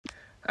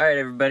Alright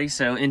everybody,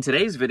 so in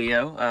today's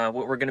video,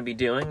 what we're going to be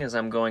doing is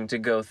I'm going to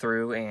go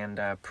through and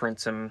print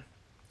some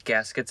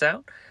gaskets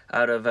out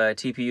of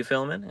TPU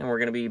filament, and we're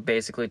going to be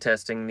basically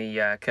testing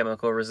the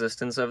chemical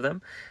resistance of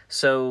them.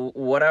 So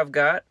what I've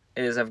got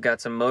is I've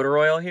got some motor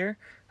oil here.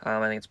 I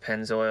think it's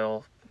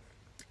Pennzoil.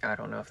 I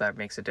don't know if that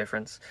makes a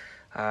difference.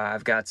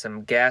 I've got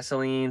some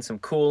gasoline, some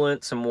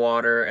coolant, some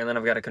water, and then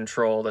I've got a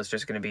control that's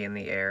just going to be in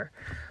the air.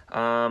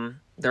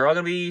 They're all going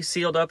to be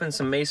sealed up in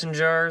some mason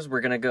jars.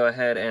 We're going to go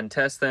ahead and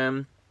test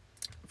them.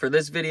 For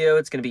this video,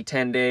 it's going to be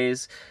 10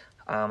 days.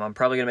 I'm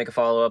probably going to make a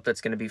follow-up that's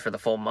going to be for the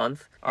full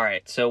month.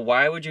 Alright, so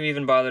why would you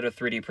even bother to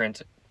 3D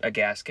print a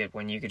gasket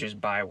when you could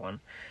just buy one?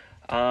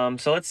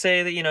 So let's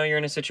say that, you're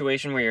in a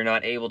situation where you're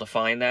not able to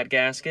find that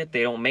gasket.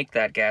 They don't make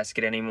that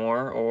gasket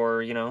anymore,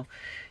 or,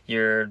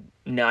 you're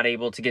not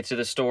able to get to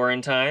the store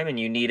in time and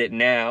you need it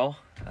now.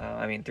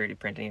 3D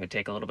printing would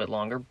take a little bit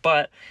longer,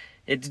 but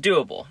it's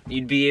doable.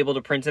 You'd be able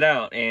to print it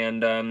out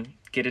and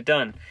get it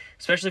done,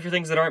 especially for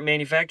things that aren't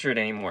manufactured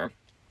anymore.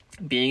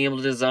 Being able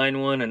to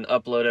design one and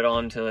upload it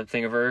onto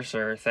Thingiverse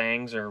or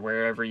Things or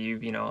wherever you,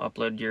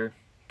 upload your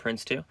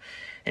prints to,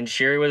 and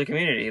share it with the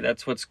community.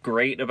 That's what's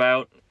great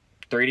about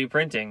 3D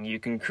printing. You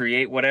can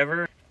create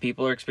whatever.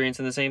 People are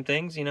experiencing the same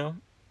things,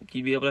 you'd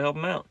be able to help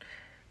them out.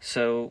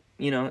 So,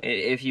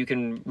 if you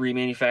can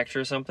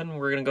remanufacture something,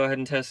 we're going to go ahead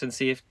and test and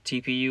see if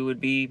TPU would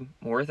be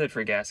worth it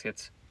for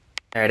gaskets.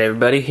 Alright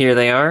everybody, here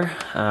they are.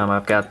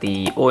 I've got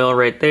the oil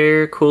right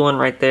there, coolant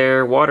right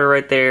there, water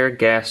right there,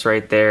 gas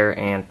right there,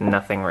 and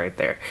nothing right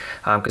there.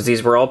 Because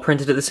these were all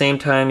printed at the same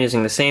time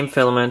using the same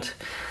filament.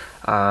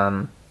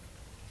 And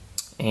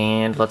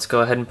let's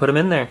go ahead and put them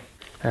in there.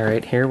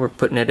 Alright, here we're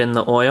putting it in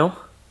the oil.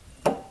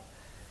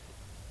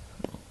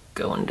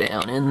 Going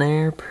down in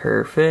there,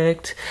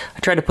 perfect.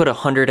 I tried to put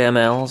 100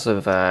 mLs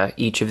of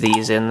each of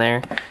these in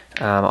there.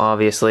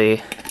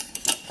 Obviously,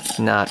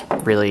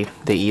 not really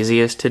the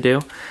easiest to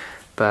do.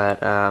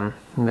 But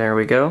there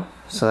we go.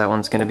 So that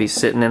one's going to be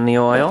sitting in the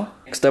oil.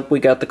 Next up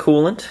we got the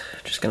coolant.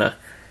 Just going to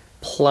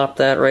plop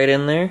that right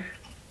in there.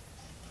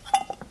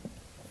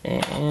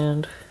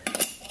 And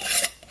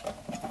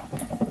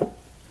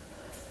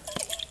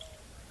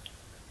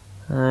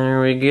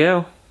there we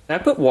go. I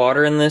put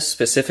water in this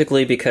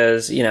specifically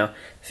because,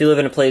 if you live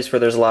in a place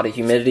where there's a lot of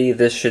humidity,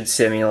 this should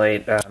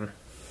simulate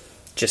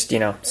just,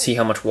 see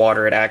how much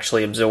water it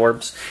actually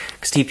absorbs.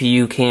 Because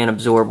TPU can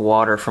absorb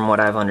water from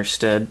what I've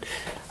understood.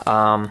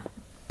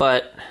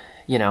 But,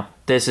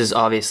 this is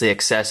obviously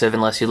excessive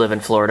unless you live in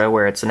Florida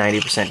where it's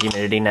 90%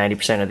 humidity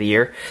 90% of the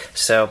year.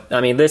 So,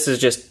 this is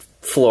just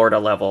Florida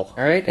level.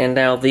 Alright, and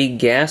now the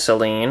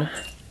gasoline.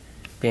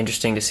 Be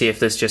interesting to see if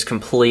this just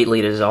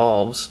completely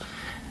dissolves.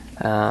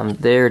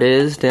 There it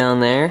is down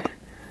there.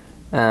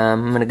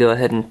 I'm going to go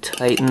ahead and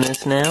tighten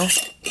this now.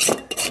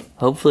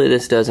 Hopefully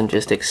this doesn't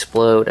just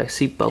explode. I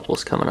see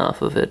bubbles coming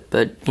off of it,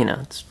 but,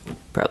 it's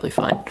probably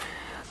fine.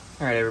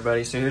 Alright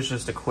everybody, so here's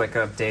just a quick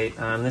update.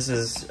 This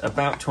is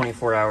about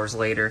 24 hours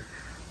later.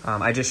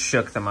 I just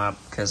shook them up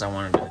because I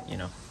wanted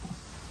to,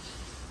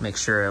 make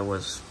sure it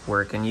was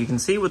working. You can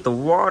see with the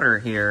water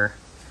here,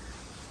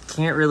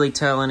 can't really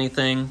tell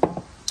anything.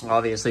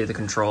 Obviously the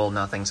control,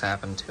 nothing's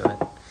happened to it.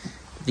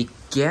 The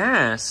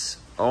gas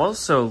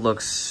also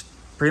looks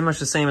pretty much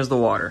the same as the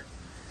water.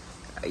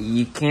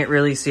 You can't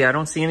really see, I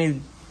don't see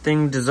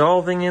anything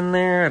dissolving in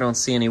there. I don't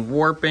see any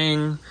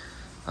warping.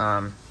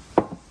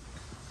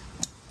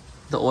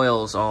 The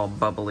oil is all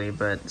bubbly,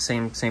 but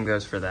same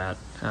goes for that.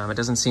 It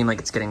doesn't seem like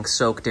it's getting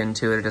soaked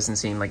into it. It doesn't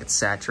seem like it's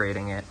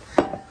saturating it.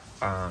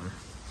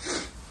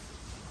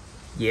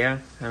 Yeah,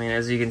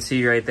 as you can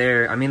see right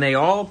there, they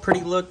all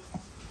pretty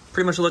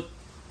much look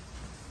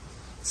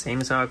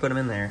same as how I put them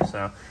in there.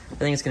 So I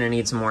think it's gonna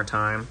need some more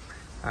time.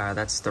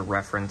 That's the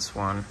reference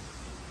one.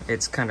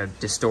 It's kind of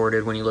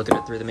distorted when you look at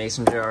it through the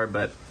mason jar,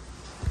 but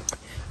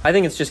I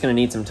think it's just gonna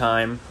need some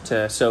time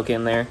to soak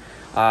in there.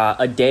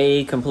 A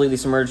day completely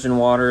submerged in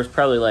water is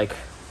probably like,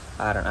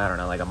 I don't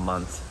know, like a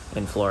month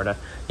in Florida.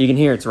 You can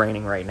hear it's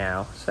raining right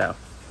now, so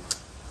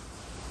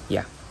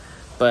yeah.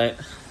 But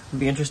it'll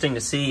be interesting to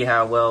see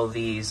how well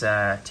these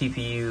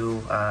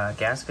TPU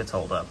gaskets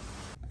hold up.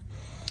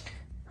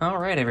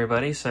 Alright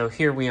everybody, so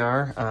here we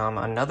are,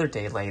 another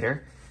day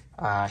later.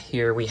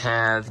 Here we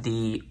have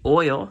the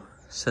oil,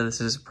 so this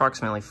is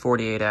approximately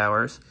 48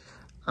 hours.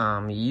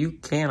 You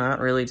cannot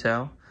really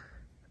tell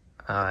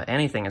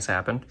anything has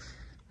happened.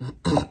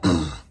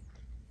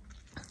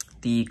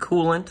 The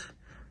coolant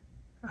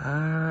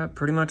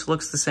pretty much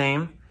looks the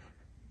same.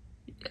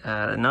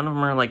 None of them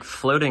are like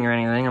floating or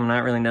anything. I'm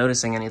not really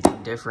noticing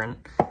anything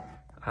different.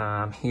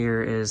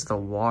 Here is the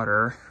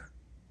water.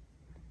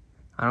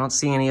 I don't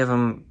see any of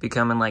them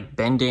becoming like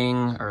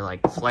bending or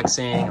like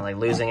flexing or like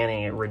losing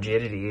any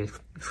rigidity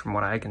from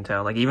what I can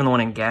tell. Like even the one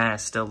in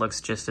gas still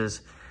looks just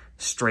as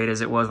straight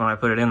as it was when I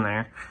put it in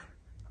there.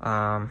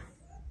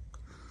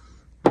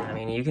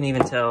 You can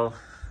even tell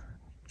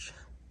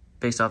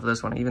based off of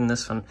this one, even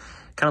this one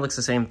kind of looks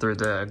the same through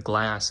the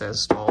glass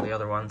as all the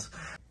other ones.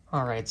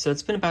 Alright, so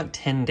it's been about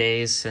 10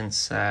 days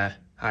since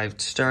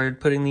I've started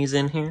putting these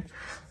in here.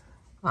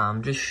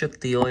 Just shook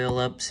the oil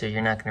up, so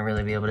you're not going to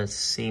really be able to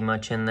see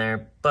much in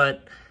there,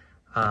 but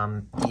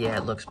yeah,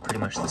 it looks pretty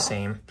much the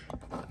same.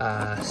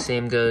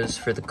 Same goes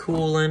for the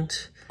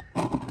coolant,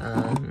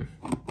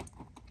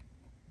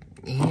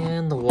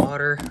 and the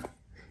water.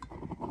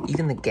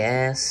 Even the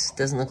gas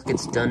doesn't look like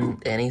it's done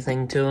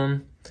anything to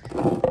them.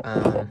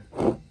 And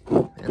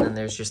then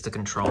there's just the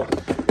control.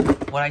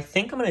 What I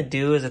think I'm going to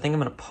do is I think I'm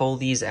going to pull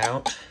these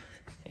out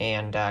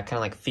and kind of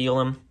like feel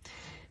them,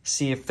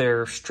 see if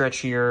they're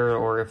stretchier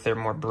or if they're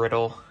more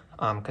brittle,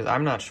 because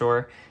I'm not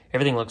sure.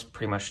 Everything looks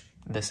pretty much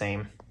the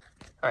same.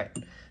 All right,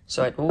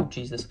 so oh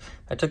Jesus,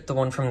 I took the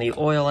one from the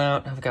oil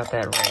out. I've got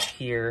that right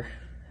here.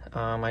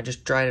 I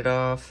just dried it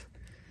off.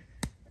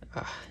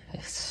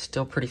 It's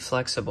still pretty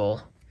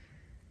flexible.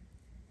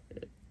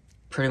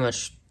 Pretty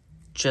much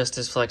just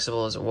as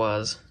flexible as it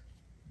was.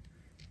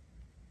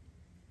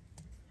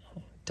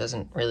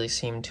 Doesn't really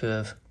seem to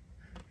have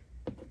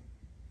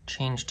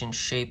changed in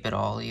shape at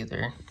all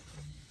either.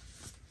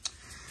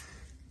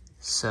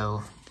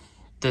 So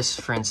this,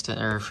 for instance,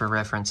 or for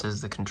reference,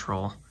 is the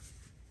control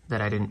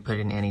that I didn't put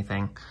in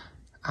anything.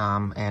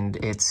 And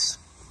it's,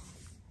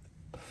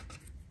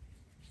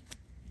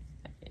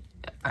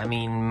 I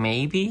mean,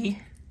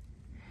 maybe?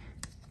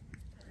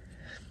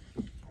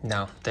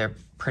 No, they're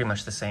pretty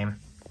much the same.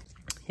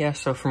 Yeah,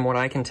 so from what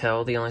I can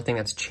tell, the only thing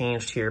that's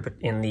changed here but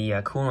in the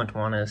coolant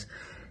one is,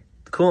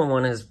 the coolant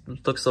one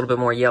looks a little bit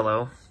more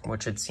yellow,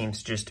 which it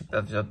seems to just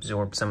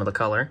absorb some of the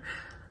color.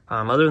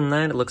 Other than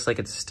that, it looks like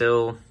it's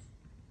still,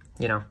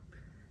 you know,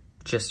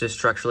 just as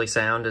structurally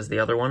sound as the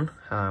other one,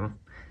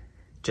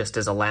 just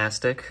as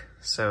elastic.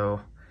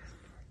 So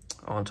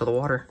onto the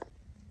water.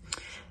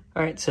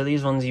 All right, so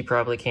these ones you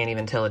probably can't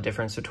even tell a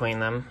difference between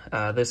them.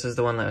 This is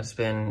the one that's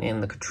been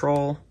in the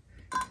control.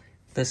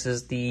 This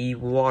is the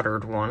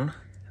watered one.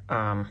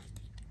 I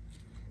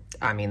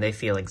mean, they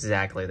feel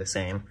exactly the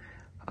same.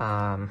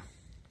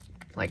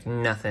 Like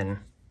nothing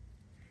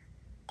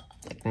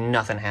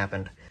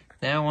happened.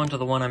 Now onto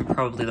the one I'm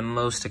probably the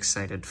most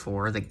excited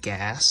for, the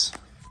gas.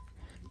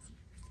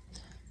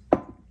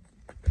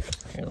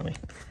 Here, let me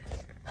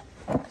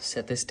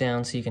set this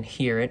down so you can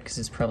hear it, because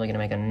it's probably gonna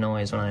make a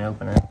noise when I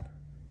open it.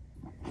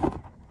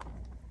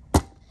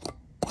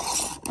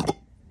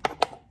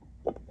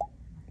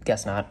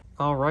 Guess not.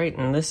 All right,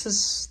 and this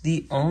is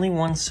the only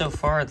one so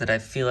far that I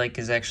feel like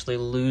is actually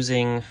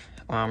losing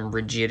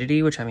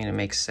rigidity, which, I mean, it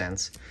makes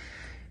sense.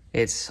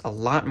 It's a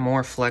lot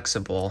more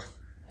flexible,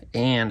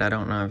 and I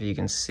don't know if you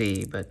can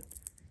see, but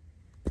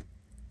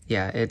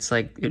yeah, it's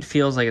like, it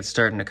feels like it's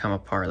starting to come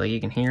apart. Like, you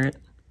can hear it.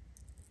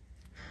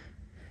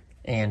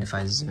 And if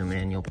I zoom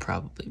in, you'll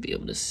probably be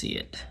able to see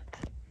it.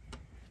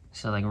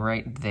 So like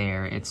right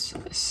there, it's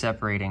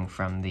separating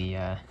from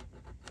the,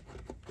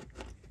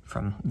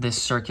 from this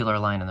circular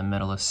line in the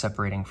middle is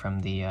separating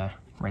from the,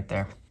 right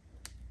there.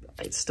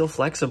 It's still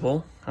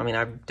flexible. I mean,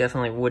 I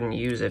definitely wouldn't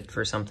use it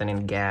for something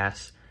in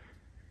gas,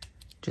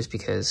 just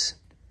because,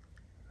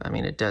 I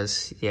mean, it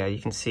does, yeah, you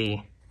can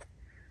see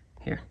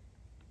here.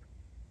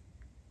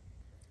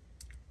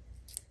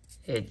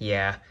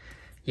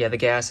 Yeah, the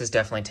gas is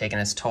definitely taking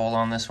its toll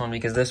on this one,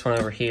 because this one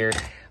over here,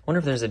 I wonder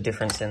if there's a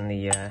difference in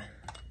the,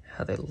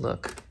 how they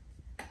look.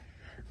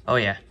 Oh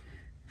yeah,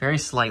 very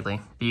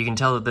slightly, but you can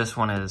tell that this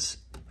one is,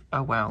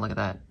 oh wow, look at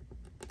that.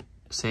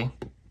 See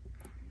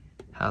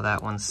how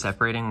that one's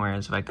separating,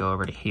 whereas if I go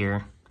over to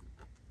here,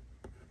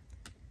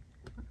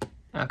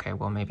 okay,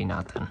 well maybe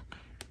not then.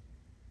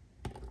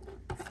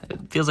 It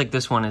feels like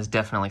this one is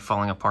definitely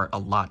falling apart a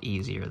lot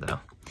easier though.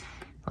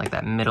 Like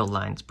that middle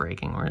line's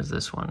breaking, whereas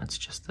this one, it's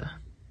just the,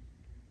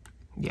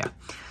 yeah.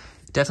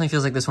 Definitely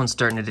feels like this one's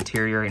starting to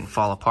deteriorate and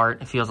fall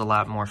apart. It feels a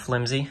lot more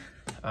flimsy,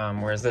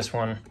 whereas this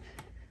one,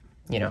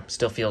 you know,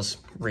 still feels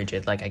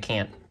rigid. Like I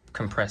can't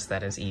compress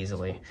that as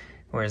easily,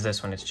 whereas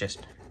this one, it's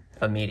just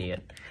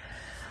immediate.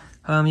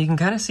 You can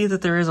kind of see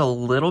that there is a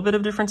little bit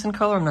of difference in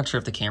color. I'm not sure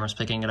if the camera's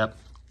picking it up.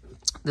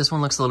 This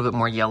one looks a little bit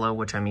more yellow,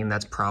 which, I mean,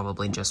 that's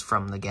probably just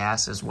from the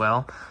gas as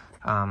well.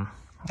 I'm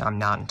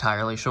not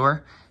entirely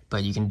sure,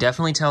 but you can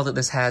definitely tell that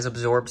this has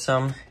absorbed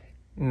some.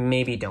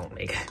 Maybe don't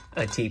make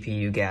a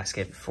TPU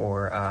gasket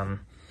for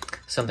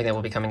something that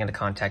will be coming into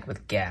contact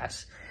with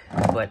gas.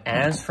 But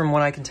as from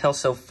what I can tell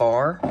so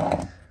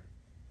far,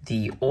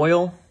 the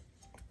oil,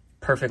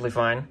 perfectly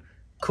fine.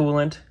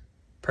 Coolant,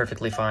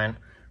 perfectly fine.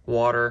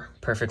 Water,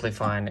 perfectly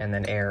fine. And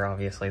then air,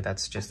 obviously,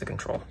 that's just the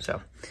control.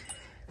 So,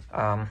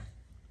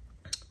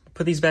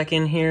 put these back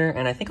in here,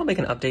 and I think I'll make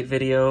an update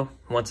video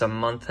once a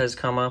month has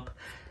come up.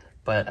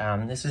 But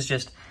this is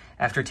just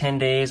after 10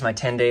 days, my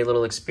 10-day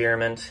little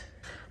experiment.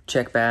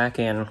 Check back,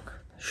 and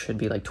should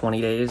be like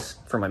 20 days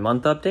for my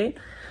month update.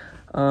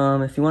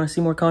 If you want to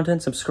see more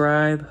content,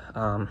 subscribe.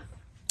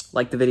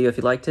 Like the video if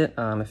you liked it.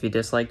 If you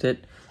disliked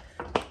it,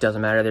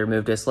 doesn't matter, they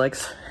remove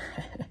dislikes.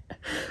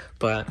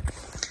 But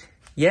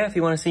yeah, if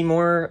you want to see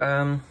more,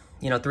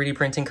 you know, 3D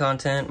printing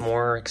content,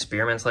 more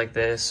experiments like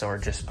this, or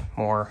just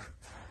more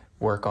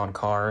work on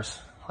cars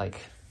like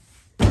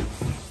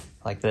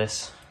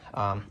this,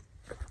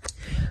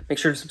 make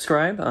sure to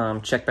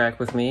subscribe. Check back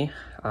with me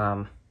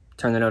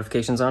turn the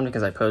notifications on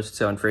because I post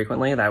so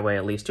infrequently. That way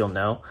at least you'll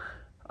know.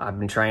 I've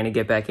been trying to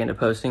get back into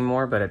posting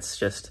more, but it's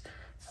just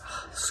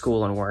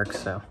school and work,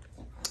 so.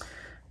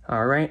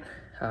 All right,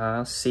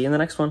 see you in the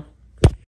next one.